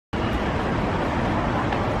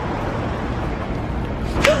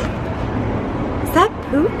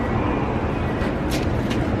Poop?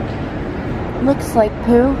 Looks like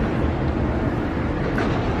poo.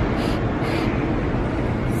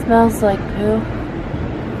 Smells like poo.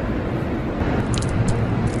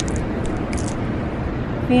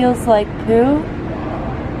 Feels like poo.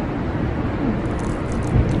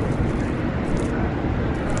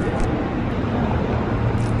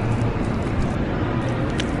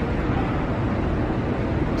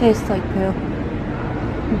 Tastes like poo.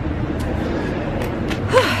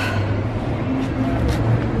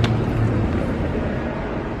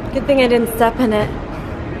 Good thing I didn't step in it.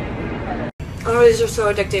 Oh, these are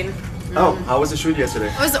so addicting. Oh, how was the shoot yesterday?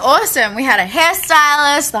 It was awesome. We had a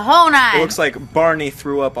hairstylist, the whole nine. It looks like Barney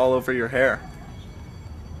threw up all over your hair.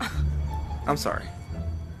 I'm sorry.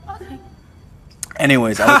 Okay.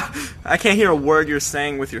 Anyways, I can't hear a word you're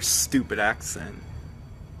saying with your stupid accent.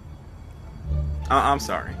 I'm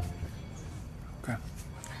sorry. Okay.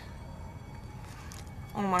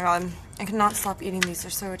 Oh my god. I cannot stop eating these.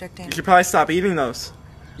 They're so addicting. You should probably stop eating those.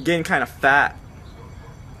 You're getting kind of fat.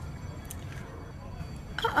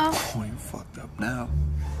 Uh-oh. Oh, you fucked up now.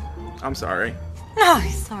 I'm sorry. No,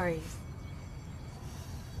 he's sorry.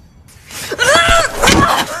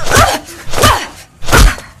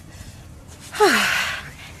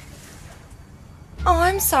 Oh,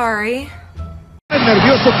 I'm sorry.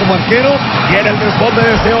 Nervioso como arquero, viene el desborde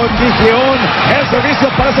de Gigión, el servicio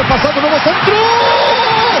parece pasado, nuevo centro.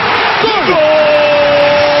 ¡Gol!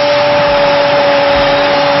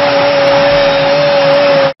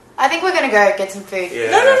 I think we're gonna go get some food.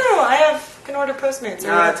 Yeah. No, I can order Postmates.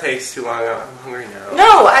 No, it takes too long. I'm hungry now.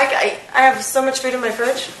 No, I have so much food in my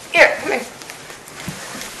fridge. Here, come here.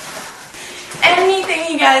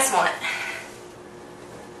 Anything you guys want.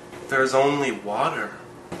 There's only water.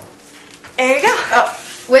 There you go. Oh.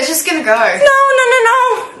 We're just gonna go.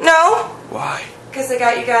 No. Why? Because I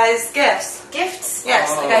got you guys gifts. Gifts? Yes,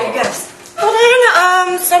 I got you gifts. Put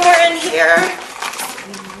in, somewhere in here.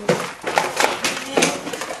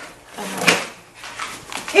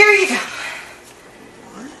 Here you go.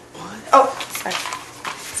 What? Oh,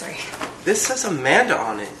 sorry. This says Amanda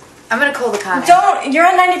on it. I'm gonna call the car now. Don't. You're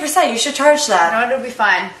at 90%. You should charge that. No, it'll be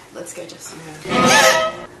fine. Let's go, Jess.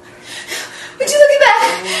 Would you look at that?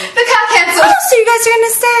 The car canceled. Oh, so you guys are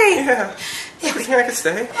gonna stay? Yeah. You think I can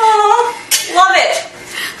stay? Oh, love it.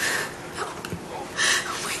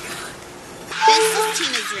 Oh my god. This is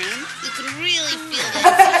Tina's room. You can really feel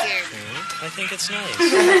that here. I think it's nice.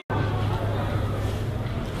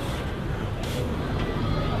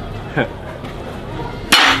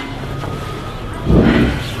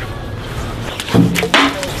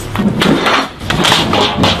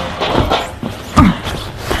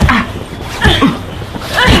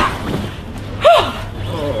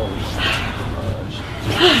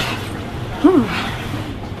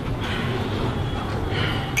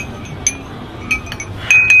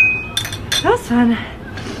 That was fun.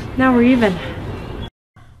 Now we're even.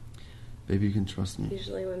 Baby, you can trust me.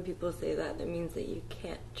 Usually when people say that, that means that you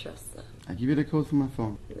can't trust them. I give you the code for my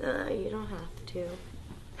phone. No, you don't have to.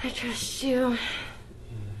 I trust you.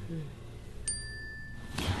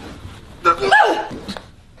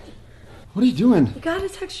 What are you doing? You gotta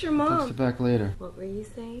text your mom. Text it back later. What were you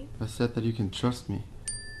saying? I said that you can trust me.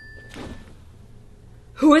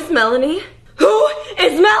 Who is Melanie? Who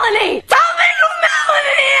is Melanie? Tell me who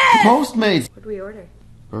Melanie is! Postmates! What did we order?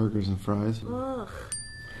 Burgers and fries. Ugh.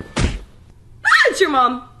 It's your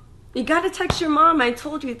mom. You gotta text your mom. I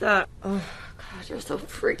told you that. Oh, God, you're so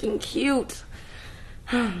freaking cute.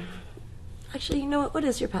 Actually, you know what? What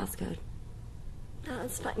is your passcode? No,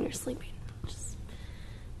 it's fine. You're sleeping. Just...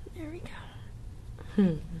 There we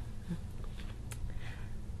go.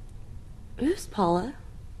 Who's Paula?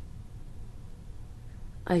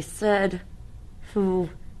 I said, who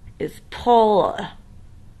is Paula?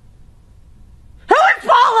 Who is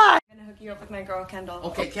Paula? I'm gonna hook you up with my girl, Kendall.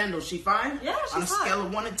 Okay, Kendall, she fine? Yeah, she's on a fine. scale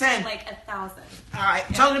of 1 to 10. Like 1,000. All right,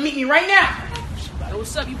 tell her to meet me right now. Hey,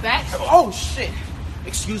 what's up, you back? Oh, shit.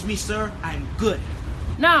 Excuse me, sir. I'm good.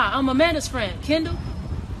 Nah, I'm Amanda's friend, Kendall.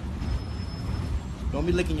 Don't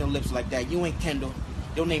be licking your lips like that. You ain't Kendall.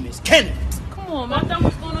 Your name is Kendall. Come on, man. I thought we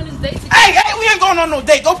was going on this date together. Hey, we ain't going on no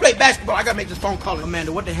date. Go play basketball. I gotta make this phone call.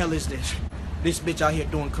 Amanda, what the hell is this? This bitch out here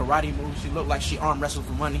doing karate moves. She look like she arm wrestled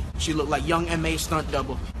for money. She look like young M.A. stunt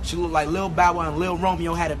double. She look like Lil Bow Wow and Lil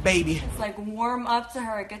Romeo had a baby. It's like warm up to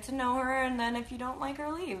her, get to know her, and then if you don't like her,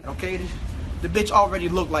 leave. Okay, the bitch already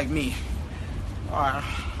look like me. Alright,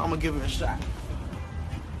 I'm gonna give her a shot.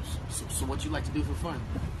 So what you like to do for fun?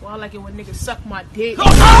 Well, I like it when niggas suck my dick.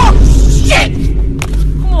 Oh, shit!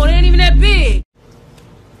 Come on, it ain't even that big.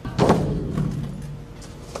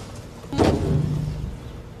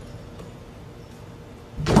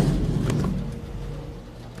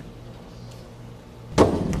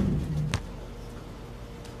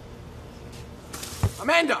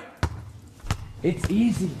 Amanda! It's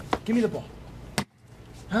easy. Give me the ball.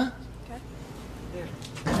 Huh?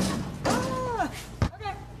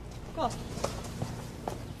 Okay, cool.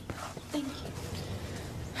 Thank you.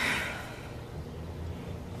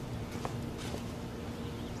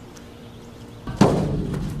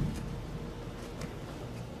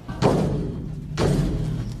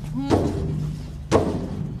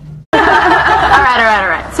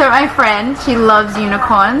 Alright. So my friend, she loves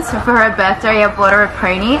unicorns. So for her birthday, I bought her a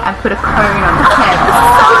pony. I put a cone on its head. This is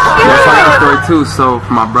so cute! Funny story too. So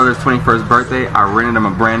for my brother's 21st birthday, I rented him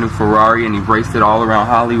a brand new Ferrari and he raced it all around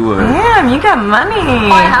Hollywood. Damn, you got money. Oh,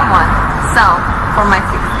 I have one. So, for my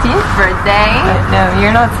 16th birthday... No,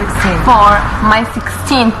 you're not 16. For my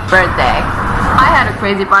 16th birthday, I had a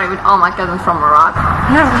crazy party with all my cousins from Morocco.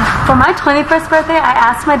 No, for my 21st birthday, I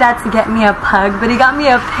asked my dad to get me a pug, but he got me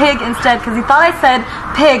a pig instead because he thought I said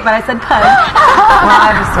pig, but I said pug. Well,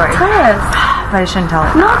 I have a story. Tell us. But I shouldn't tell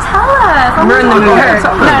it. No, tell us. We're in the mood.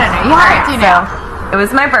 No, you have to know. It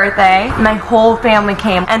was my birthday, my whole family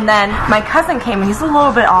came, and then my cousin came, and he's a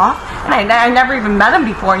little bit off, and I never even met him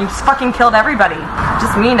before, and he just fucking killed everybody.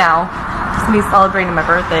 Just me now. Just me celebrating my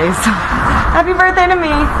birthday, so happy birthday to me.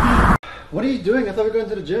 What are you doing? I thought we were going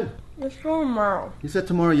to the gym. Let's go tomorrow. You said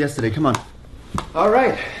tomorrow yesterday. Come on. All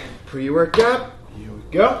right. Pre-workout. Here we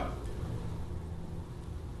go.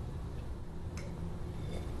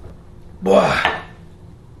 Boy.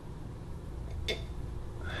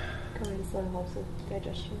 Helps with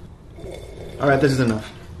digestion. All right, this is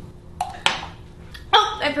enough.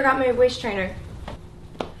 Oh, I forgot my waist trainer.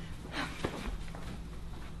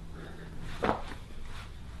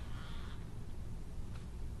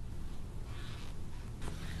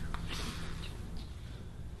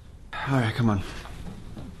 All right, come on.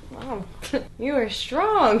 Wow, you are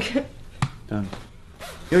strong. Done.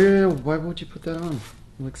 Yo, why would you put that on?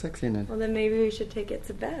 You look sexy in it. Well, then maybe we should take it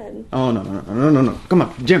to bed. Oh, no. Come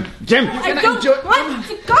on, Jim. I don't want to go. I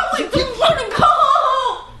don't want to go.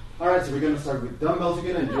 All right, so we're going to start with dumbbells.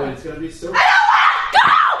 You're going to enjoy it. It's going to be so... I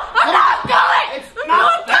don't want to go. I'm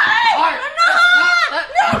not going. I'm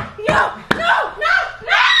not going. No.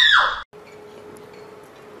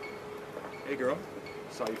 Hey girl,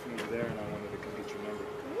 saw you from over there and I wanted to come get your number.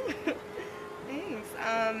 Thanks.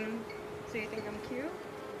 So you think I'm cute?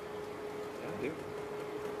 Yeah, I do.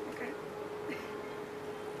 Okay.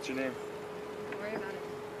 What's your name? Don't worry about it.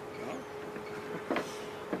 No?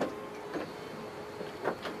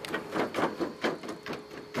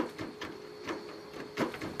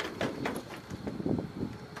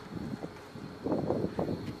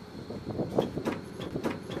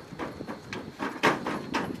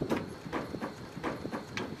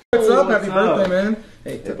 What's up? Happy birthday, man.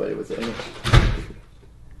 Hey, buddy, what's up?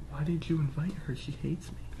 Why did you invite her? She hates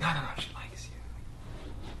me. No, she likes you.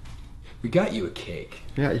 We got you a cake.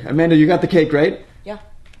 Yeah, Amanda, you got the cake, right? Yeah.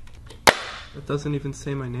 That doesn't even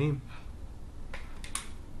say my name.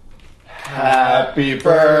 Happy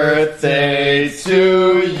birthday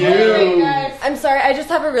to you. Hey guys, I'm sorry. I just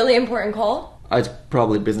have a really important call. It's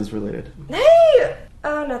probably business related. Hey!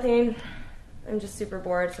 Oh, nothing. I'm just super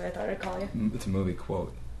bored, so I thought I'd call you. It's a movie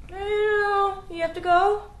quote. I know. You have to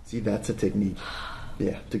go? See, that's a technique.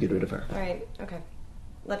 Yeah, to get rid of her. Alright, okay.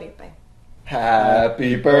 Love you. Bye.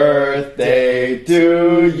 Happy birthday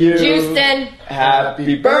to you. Houston!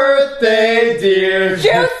 Happy birthday, dear.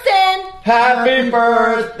 Houston! Happy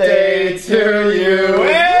birthday to you.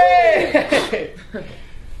 Hey!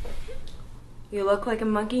 You look like a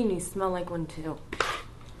monkey and you smell like one too.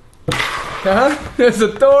 Huh? It's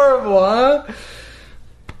adorable, huh?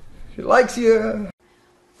 She likes you.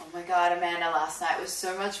 Oh my god, Amanda, last night was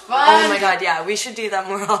so much fun. Oh my god, yeah, we should do that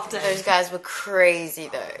more often. Those guys were crazy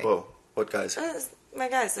though. Whoa, what guys? My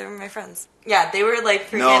guys, they were my friends. Yeah, they were like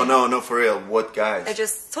freaking... No, for real. What guys? I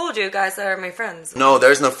just told you guys that are my friends. No,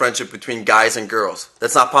 there's no friendship between guys and girls.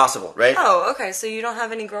 That's not possible, right? Oh, okay, so you don't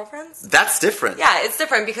have any girlfriends? That's different. Yeah, it's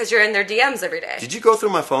different because you're in their DMs every day. Did you go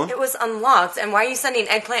through my phone? It was unlocked, and why are you sending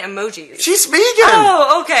eggplant emojis? She's vegan!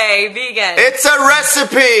 Oh, okay, vegan. It's a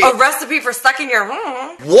recipe! A recipe for sucking your...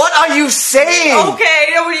 What are you saying?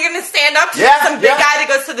 Okay, are you gonna stand up to some big guy that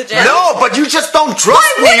goes to the gym? No, but you just don't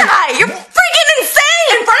trust me! Why would I? You're freaking insane!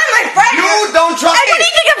 In front of my friends! You don't trust me! What do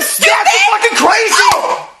you think I'm stupid? That's fucking crazy!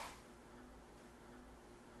 Oh.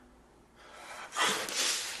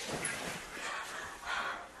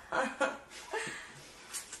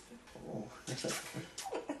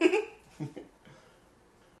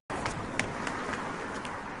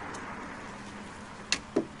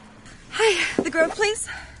 Hi, the Grove, please.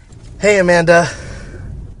 Hey, Amanda.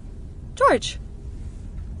 George.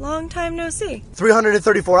 Long time no see.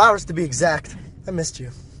 334 hours to be exact. I missed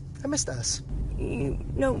you. I missed us.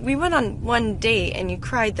 No, we went on one date and you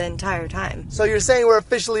cried the entire time. So you're saying we're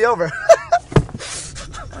officially over?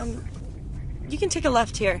 You can take a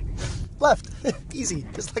left here. Left. Easy.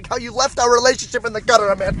 Just like how you left our relationship in the gutter,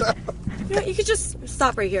 Amanda. You know, you could just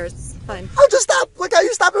stop right here. It's fine. I'll just stop. Like how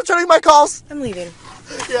you stopped returning my calls. I'm leaving.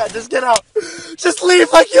 Yeah, just get out. Just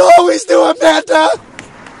leave like you always do, Amanda.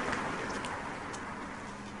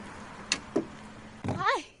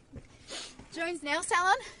 Hi. Jones Nail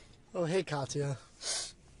Salon? Oh, hey, Katya.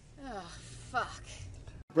 Oh, fuck.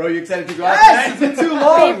 Bro, you excited to go out tonight? It's been too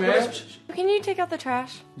long, man. Can you take out the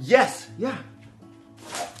trash? Yes. Yeah.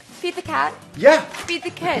 Feed the cat? Yeah. Feed the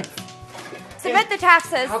kids? Submit the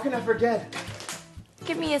taxes? How can I forget?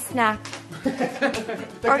 Give me a snack.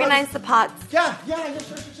 Organize the pots. Yeah,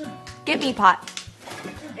 sure. Give me pot.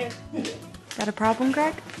 Got a problem,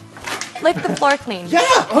 Greg? Lick the floor clean. Yeah!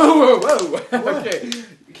 Whoa. Okay.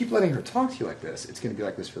 You keep letting her talk to you like this, it's gonna be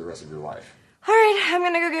like this for the rest of your life. Alright, I'm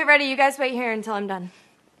gonna go get ready. You guys wait here until I'm done.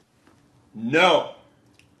 No.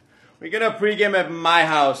 We're gonna pregame at my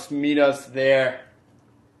house. Meet us there.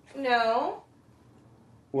 No.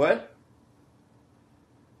 What?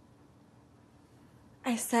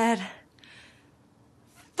 I said,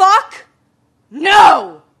 fuck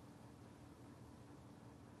no!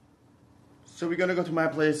 So we're gonna go to my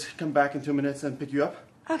place, come back in 2 minutes and pick you up?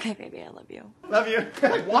 Okay, baby, I love you. Love you.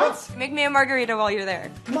 What? Make me a margarita while you're there.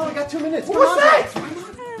 Come on, we got 2 minutes. What was that? I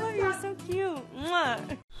love you, you're so cute.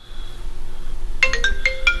 Mwah.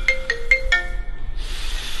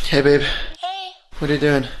 Hey, babe. Hey. What are you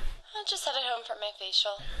doing? I just headed home for my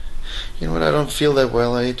facial. You know what? I don't feel that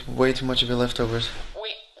well. I ate way too much of your leftovers.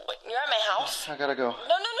 Wait, you're at my house? I gotta go.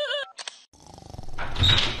 No.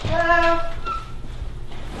 Hello.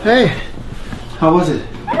 Hey. How was it? It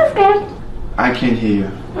was good. I can't hear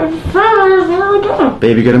you. It's really good.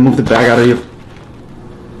 Babe, you gotta move the bag out of your...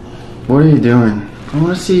 What are you doing? I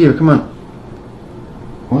wanna see you. Come on.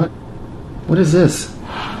 What? What is this?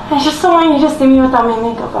 I just don't want you to see me without my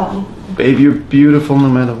makeup on. Babe, you're beautiful no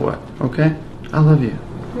matter what, okay? I love you.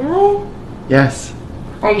 Really? Yes.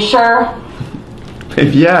 Are you sure?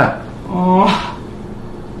 Babe, yeah. Alright.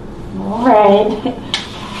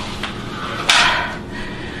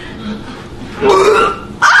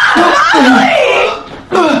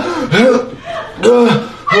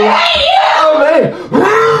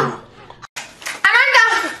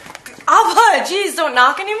 Alba, jeez, don't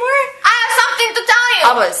knock anymore. I have something to tell you.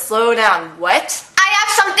 Alba, slow down. What? I have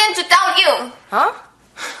something to tell you. Huh?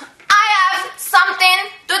 I have something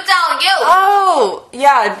to tell you. Oh,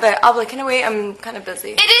 yeah, but Alba, can I wait? I'm kind of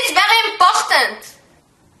busy. It is very important.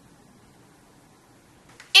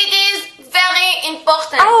 It is very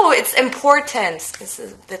important. Oh, it's important. This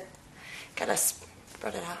is the... Gotta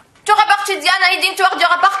spread it out. Tu rapportes Diana heading toward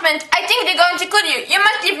your apartment. I think they're going to call you. You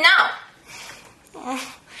must leave now.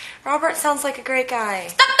 Oh, Robert sounds like a great guy.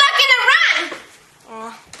 Stop talking and run!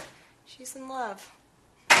 Oh, she's in love.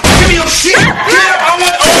 Give me your shit! I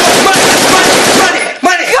want all the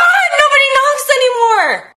money! God, nobody knocks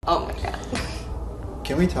anymore! Oh my god.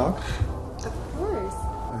 Can we talk? Of course.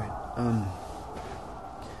 Alright,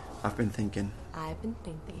 I've been thinking. I've been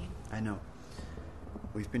thinking. I know.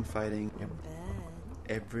 We've been fighting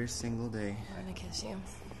every single day. I'm gonna kiss you.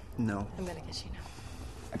 No. I'm gonna kiss you now.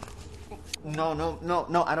 No,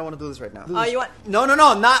 I don't want to do this right now. Oh, you want... No,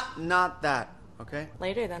 not that, okay?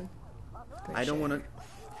 Later then. I don't want to...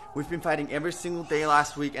 We've been fighting every single day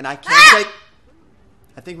last week and I can't take...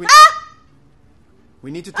 I think we...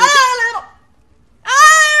 We need to take...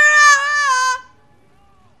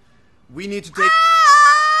 We need to take...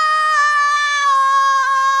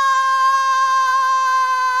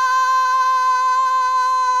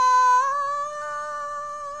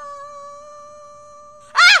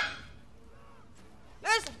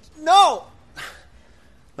 No!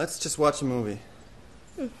 Let's just watch a movie.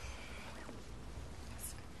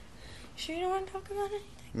 Sure you don't want to talk about anything?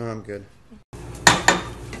 No, I'm good.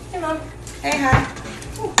 Hey, Mom. Hey, hon.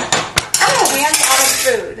 Oh, we have all the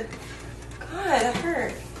food. God, that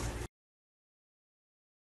hurt.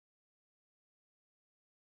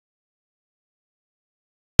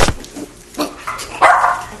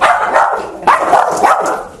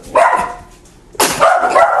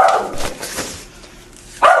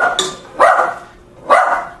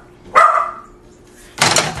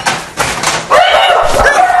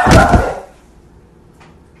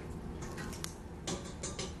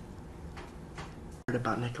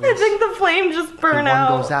 About Nicholas. I think the flame just burned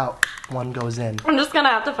out. One goes out, one goes in. I'm just gonna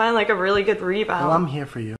have to find like a really good rebound. Well, I'm here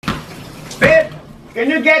for you. Babe, can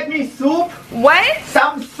you get me soup? What?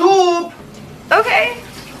 Some soup! Okay.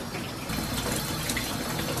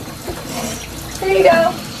 There you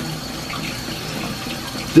go.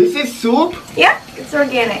 This is soup? Yeah, it's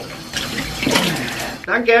organic.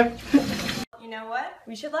 Thank you. You know what?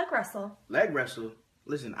 We should leg wrestle. Leg wrestle?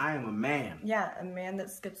 Listen, I am a man. Yeah, a man that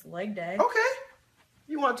skips leg day. Okay.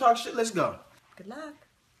 You want to talk shit? Let's go. Good luck.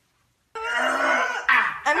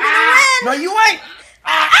 I'm gonna win! No, you ain't!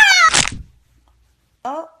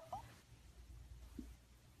 Oh.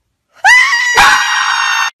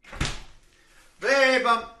 Babe,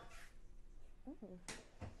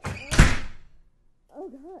 Oh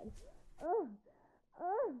God. Oh.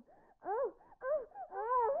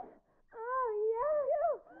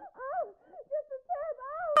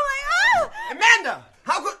 Amanda!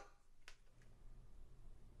 How could...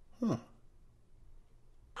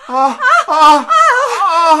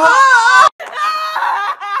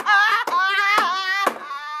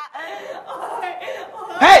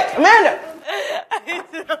 Hey, Amanda! I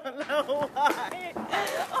don't know why.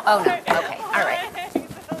 Oh no, okay, alright.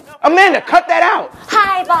 Amanda, cut that out!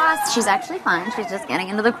 Hi, boss. She's actually fine. She's just getting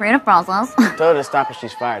into the creative process. Tell her to stop if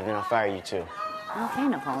she's fired, then I'll fire you too. Okay,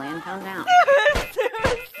 Napoleon, calm down.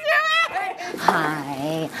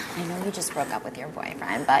 Hi. I know you just broke up with your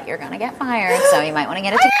boyfriend, but you're gonna get fired, so you might want to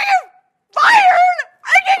get it together. Fired!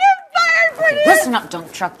 I can get fired for this! Listen up,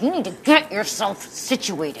 dump truck. You need to get yourself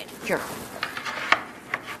situated. Here.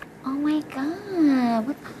 Oh my god.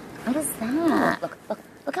 What is that?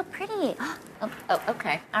 Look how pretty. Oh,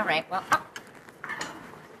 okay. All right. Well.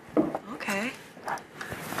 Okay.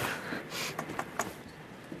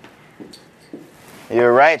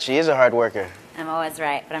 You're right, she is a hard worker. I'm always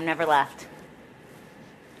right, but I'm never left.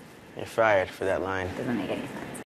 You're fired for that line. Doesn't make any sense.